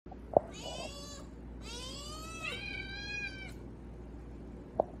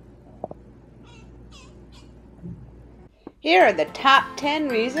Here are the top 10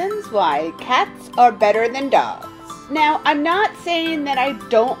 reasons why cats are better than dogs. Now, I'm not saying that I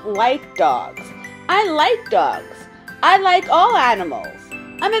don't like dogs. I like dogs. I like all animals.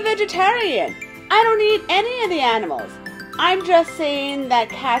 I'm a vegetarian. I don't eat any of the animals. I'm just saying that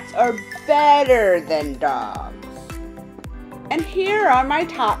cats are better than dogs. And here are my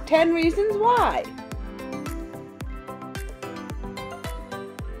top 10 reasons why.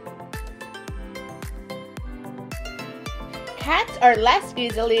 Cats are less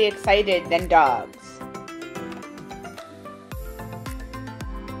easily excited than dogs.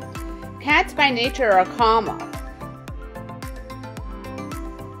 Cats by nature are calmer.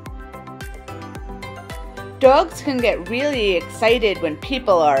 Dogs can get really excited when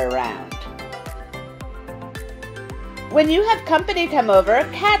people are around. When you have company come over,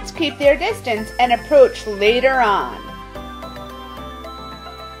 cats keep their distance and approach later on.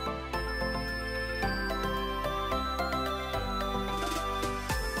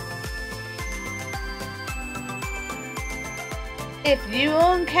 If you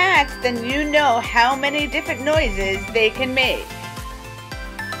own cats, then you know how many different noises they can make.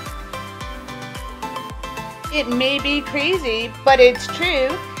 It may be crazy, but it's true.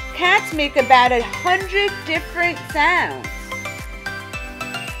 Cats make about 100 different sounds.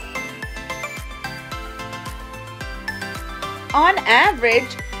 On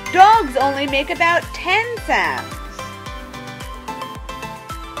average, dogs only make about 10 sounds.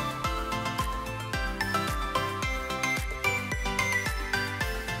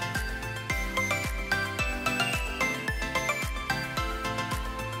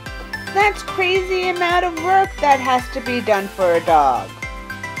 That's crazy amount of work that has to be done for a dog.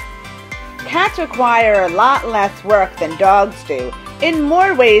 Cats require a lot less work than dogs do, in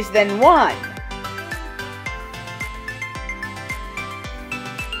more ways than one.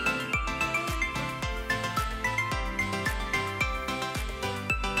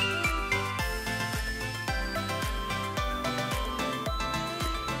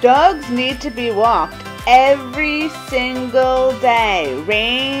 Dogs need to be walked every single day,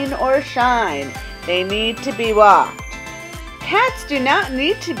 rain or shine. They need to be walked. Cats do not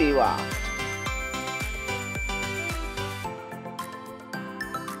need to be walked.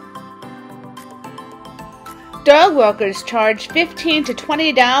 Dog walkers charge $15 to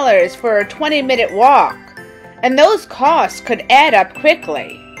 $20 for a 20-minute walk, and those costs could add up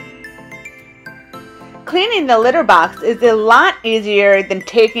quickly. Cleaning the litter box is a lot easier than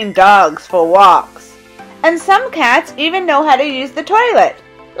taking dogs for walks. And some cats even know how to use the toilet,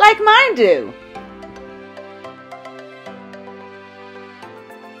 like mine do.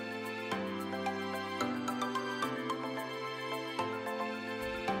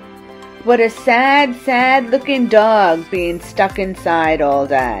 What a sad, sad looking dog being stuck inside all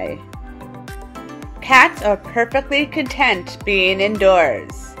day. Cats are perfectly content being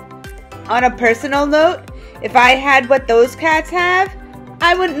indoors. On a personal note, if I had what those cats have,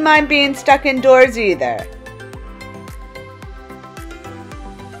 I wouldn't mind being stuck indoors either.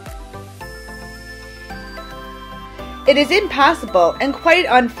 It is impossible and quite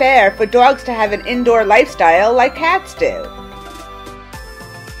unfair for dogs to have an indoor lifestyle like cats do.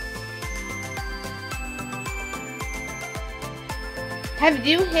 Have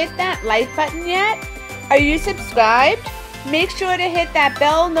you hit that like button yet? Are you subscribed? Make sure to hit that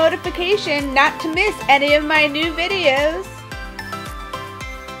bell notification not to miss any of my new videos.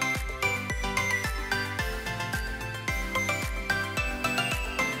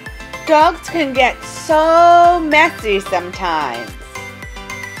 Dogs can get so messy sometimes.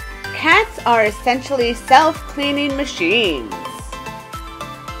 Cats are essentially self-cleaning machines.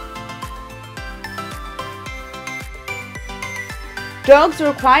 Dogs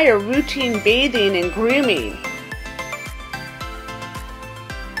require routine bathing and grooming.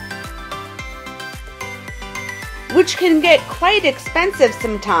 Which can get quite expensive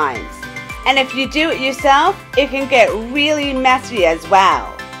sometimes. And if you do it yourself, it can get really messy as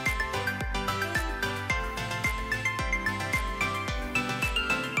well.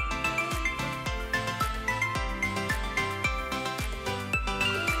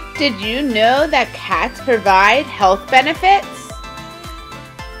 Did you know that cats provide health benefits?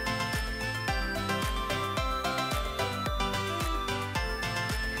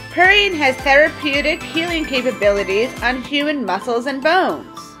 Purring has therapeutic healing capabilities on human muscles and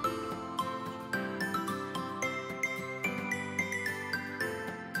bones.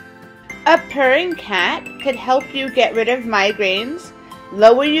 A purring cat could help you get rid of migraines,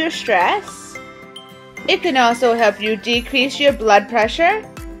 lower your stress. It can also help you decrease your blood pressure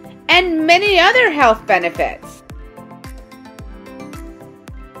and many other health benefits.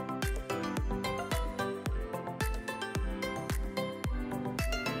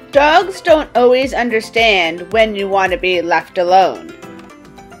 Dogs don't always understand when you want to be left alone.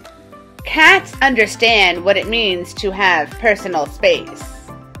 Cats understand what it means to have personal space.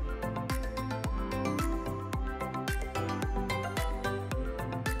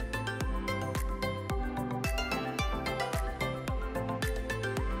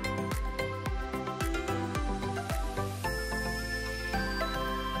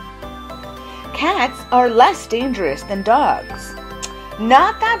 Cats are less dangerous than dogs.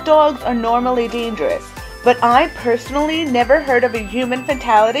 Not that dogs are normally dangerous, but I personally never heard of a human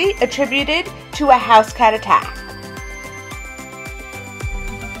fatality attributed to a house cat attack.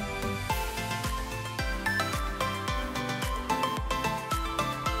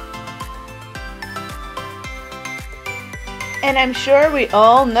 And I'm sure we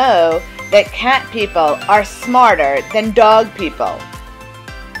all know that cat people are smarter than dog people.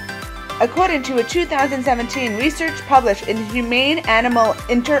 According to a 2017 research published in the Humane Animal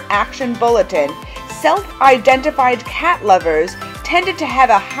Interaction Bulletin, self-identified cat lovers tended to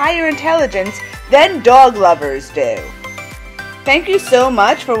have a higher intelligence than dog lovers do. Thank you so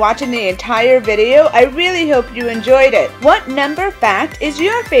much for watching the entire video. I really hope you enjoyed it. What number fact is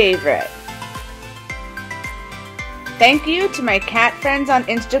your favorite? Thank you to my cat friends on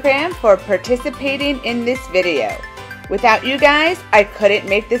Instagram for participating in this video. Without you guys, I couldn't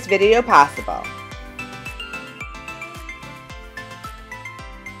make this video possible.